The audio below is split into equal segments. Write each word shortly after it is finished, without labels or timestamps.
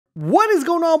What is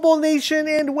going on, Bolt Nation,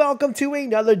 and welcome to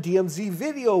another DMZ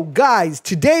video. Guys,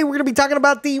 today we're going to be talking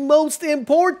about the most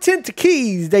important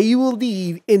keys that you will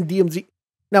need in DMZ.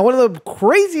 Now, one of the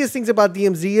craziest things about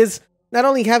DMZ is not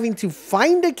only having to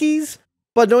find the keys,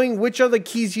 but knowing which are the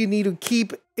keys you need to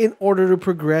keep in order to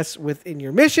progress within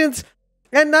your missions.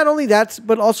 And not only that,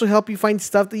 but also help you find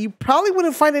stuff that you probably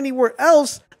wouldn't find anywhere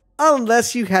else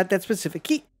unless you had that specific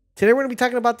key. Today we're going to be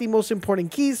talking about the most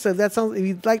important keys. So if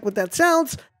you like what that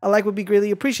sounds, a like would be greatly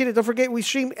appreciated. Don't forget, we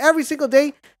stream every single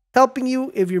day, helping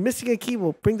you. If you're missing a key,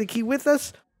 we'll bring the key with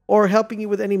us, or helping you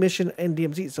with any mission in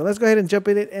DMZ. So let's go ahead and jump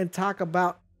in it and talk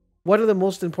about what are the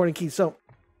most important keys. So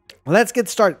let's get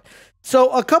started.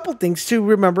 So a couple things to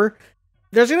remember.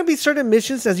 There's going to be certain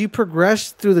missions as you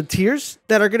progress through the tiers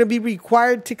that are going to be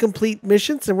required to complete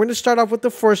missions. And we're going to start off with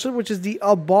the first one, which is the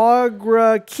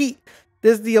Albagra key.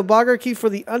 This is the Albagra key for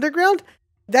the underground.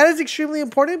 That is extremely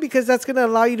important because that's going to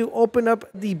allow you to open up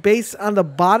the base on the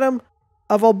bottom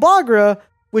of Albagra,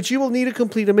 which you will need to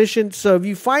complete a mission. So if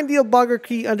you find the Albagra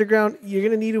key underground, you're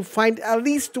going to need to find at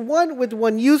least one with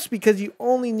one use because you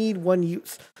only need one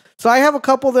use. So I have a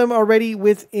couple of them already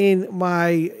within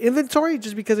my inventory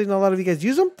just because I know a lot of you guys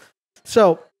use them.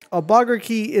 So Albagra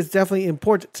key is definitely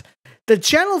important. The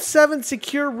Channel 7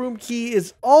 secure room key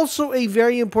is also a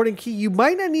very important key. You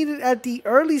might not need it at the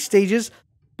early stages,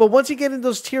 but once you get in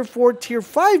those tier 4, tier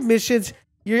 5 missions,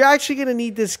 you're actually going to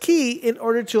need this key in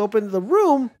order to open the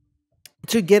room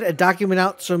to get a document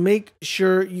out. So make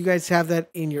sure you guys have that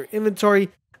in your inventory.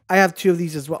 I have 2 of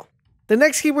these as well. The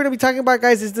next key we're going to be talking about,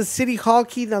 guys, is the City Hall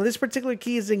key. Now, this particular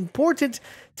key is important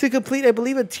to complete, I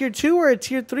believe, a tier 2 or a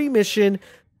tier 3 mission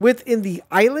within the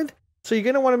island. So you're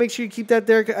going to want to make sure you keep that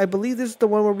there. I believe this is the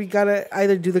one where we got to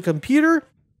either do the computer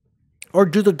or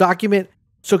do the document.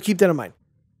 So keep that in mind.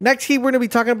 Next key we're going to be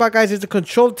talking about, guys, is the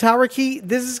control tower key.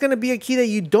 This is going to be a key that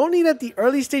you don't need at the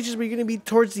early stages, but you're going to be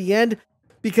towards the end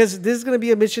because this is going to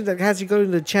be a mission that has you go to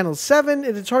the Channel 7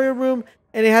 editorial room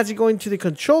and it has you going to the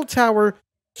control tower.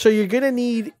 So you're going to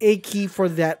need a key for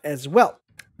that as well.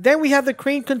 Then we have the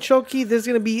crane control key. This is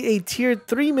going to be a tier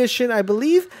 3 mission, I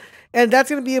believe. And that's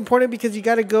going to be important because you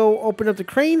got to go open up the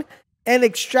crane and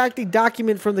extract a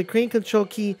document from the crane control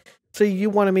key. So you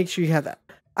want to make sure you have that.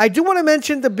 I do want to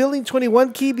mention the Building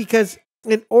 21 key because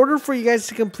in order for you guys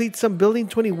to complete some Building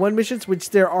 21 missions,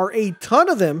 which there are a ton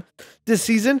of them this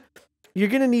season, you're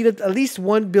going to need at least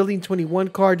one Building 21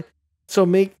 card. So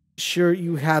make sure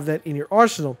you have that in your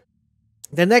arsenal.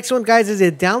 The next one, guys, is a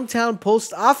downtown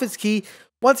post office key.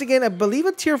 Once again, I believe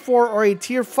a tier 4 or a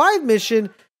tier 5 mission,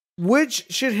 which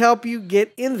should help you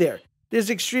get in there. This is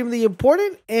extremely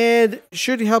important and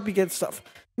should help you get stuff.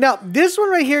 Now, this one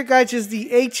right here, guys, is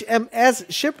the h.m.s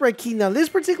shipwreck key. Now, this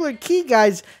particular key,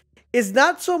 guys, is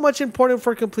not so much important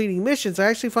for completing missions. I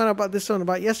actually found out about this one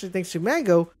about yesterday thanks to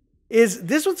Mango.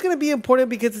 This one's going to be important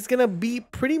because it's going to be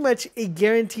pretty much a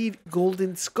guaranteed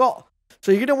golden skull.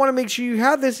 So you're going to want to make sure you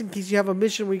have this in case you have a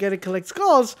mission where you got to collect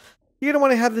skulls. You're going to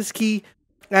want to have this key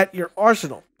at your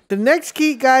arsenal. The next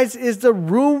key, guys, is the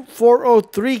Room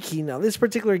 403 key. Now, this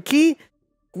particular key,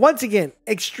 once again,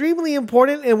 extremely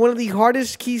important and one of the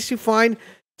hardest keys to find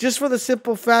just for the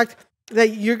simple fact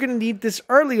that you're going to need this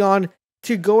early on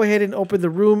to go ahead and open the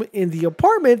room in the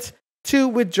apartment to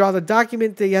withdraw the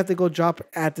document that you have to go drop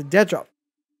at the dead drop.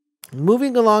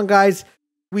 Moving along, guys,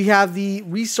 we have the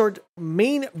resort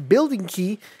main building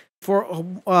key. For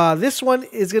this one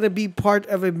is going to be part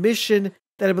of a mission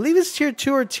that I believe is tier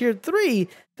 2 or tier 3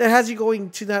 that has you going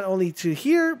to not only to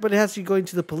here, but it has you going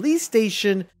to the police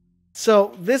station.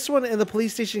 So this one and the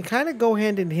police station kind of go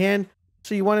hand in hand.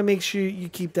 So you want to make sure you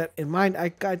keep that in mind. I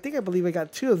believe I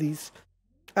got 2 of these.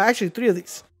 Actually, 3 of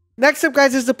these. Next up,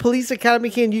 guys, is the police academy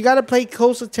key. And you got to pay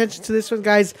close attention to this one,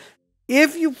 guys.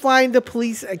 If you find the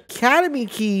police academy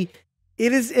key,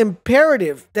 it is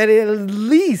imperative that it at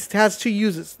least has 2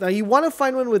 uses. Now, you want to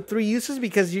find one with 3 uses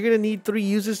because you're going to need 3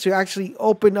 uses to actually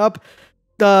open up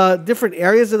the different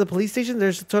areas of the police station.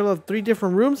 There's a total of 3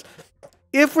 different rooms.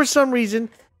 If for some reason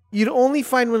you'd only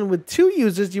find one with 2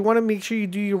 uses, you want to make sure you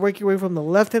do your work your way from the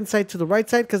left-hand side to the right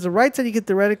side because the right side you get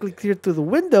theoretically cleared through the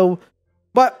window.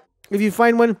 But if you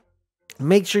find one,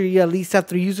 make sure you at least have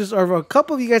 3 uses, or if a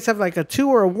couple of you guys have like a 2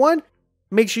 or a 1,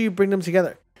 make sure you bring them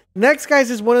together. Next, guys,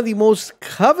 is one of the most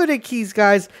coveted keys,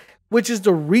 guys, which is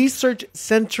the Research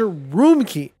Center Room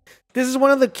key. This is one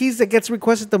of the keys that gets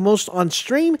requested the most on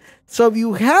stream. So if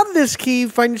you have this key,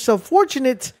 find yourself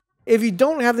fortunate. If you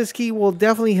don't have this key, we'll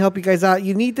definitely help you guys out.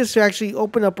 You need this to actually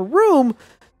open up a room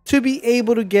to be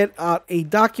able to get out a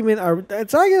document, or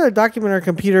it's either a document or a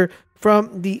computer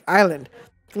from the island.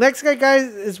 next guy, guys,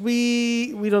 is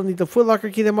we don't need the Foot Locker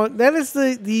key. That is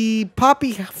the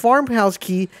Poppy Farmhouse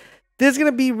key. This is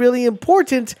going to be really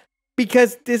important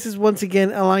because this is once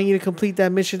again allowing you to complete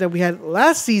that mission that we had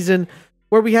last season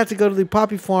where we had to go to the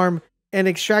Poppy Farm and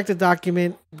extract a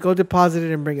document, go deposit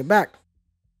it, and bring it back.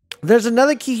 There's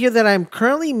another key here that I'm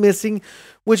currently missing,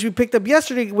 which we picked up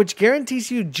yesterday, which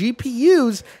guarantees you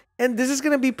GPUs. And this is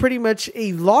going to be pretty much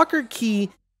a locker key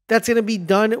that's going to be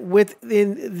done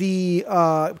within the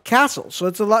castle. So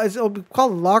it'll be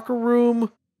called locker room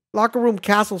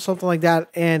castle, something like that.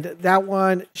 And that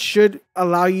one should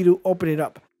allow you to open it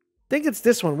up. I think it's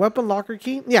this one, weapon locker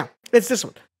key. Yeah, it's this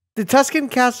one. The Tuscan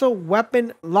Castle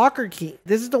weapon locker key.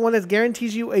 This is the one that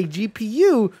guarantees you a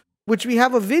GPU, which we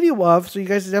have a video of. So you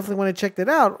guys definitely want to check that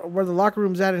out, where the locker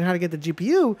room's at and how to get the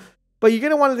GPU. But you're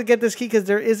going to want to get this key because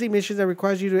there is a mission that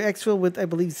requires you to exfil with, I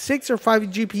believe, 6 or 5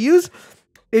 GPUs.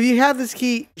 If you have this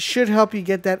key, should help you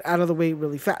get that out of the way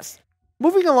really fast.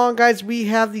 Moving along, guys, we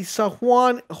have the San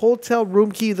Juan Hotel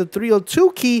room key, the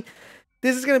 302 key.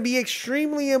 This is going to be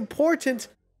extremely important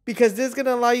because this is going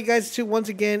to allow you guys to, once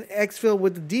again, exfil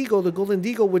with the Deagle, the Golden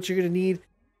Deagle, which you're going to need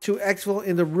to exfil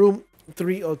in the room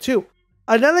 302.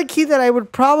 Another key that I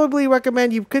would probably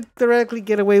recommend, you could theoretically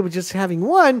get away with just having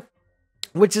one,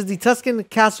 which is the Tuscan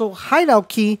Castle hideout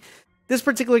key. This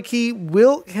particular key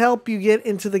will help you get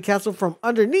into the castle from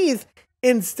underneath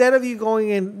instead of you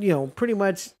going and, pretty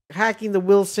much hacking the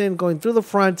Wilson, going through the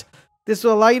front. This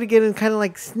will allow you to get in kind of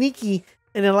like sneaky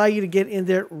and allow you to get in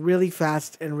there really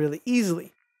fast and really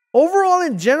easily. Overall,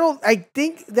 in general, I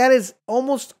think that is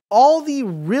almost all the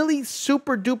really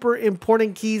super duper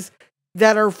important keys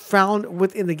that are found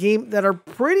within the game that are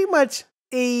pretty much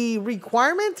a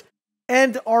requirement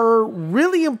and are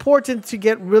really important to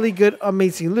get really good,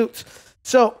 amazing loot.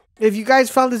 So if you guys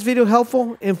found this video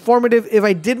helpful, informative, if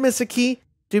I did miss a key,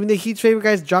 do me the huge favor,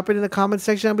 guys, drop it in the comment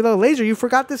section down below. Laser, you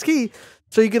forgot this key,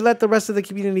 so you can let the rest of the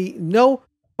community know.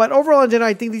 But overall, in general,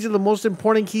 I think these are the most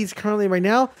important keys currently right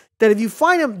now, that if you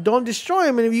find them, don't destroy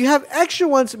them. And if you have extra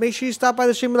ones, make sure you stop by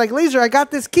the stream and be like, Laser, I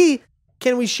got this key.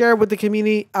 Can we share it with the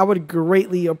community? I would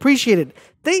greatly appreciate it.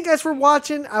 Thank you guys for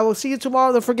watching. I will see you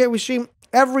tomorrow. Don't forget, we stream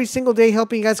every single day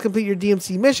helping you guys complete your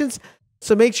DMZ missions.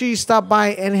 So make sure you stop by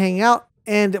and hang out.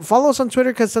 And follow us on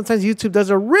Twitter because sometimes YouTube does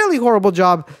a really horrible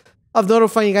job of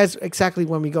notifying you guys exactly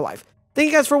when we go live.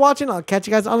 Thank you guys for watching. I'll catch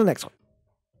you guys on the next one.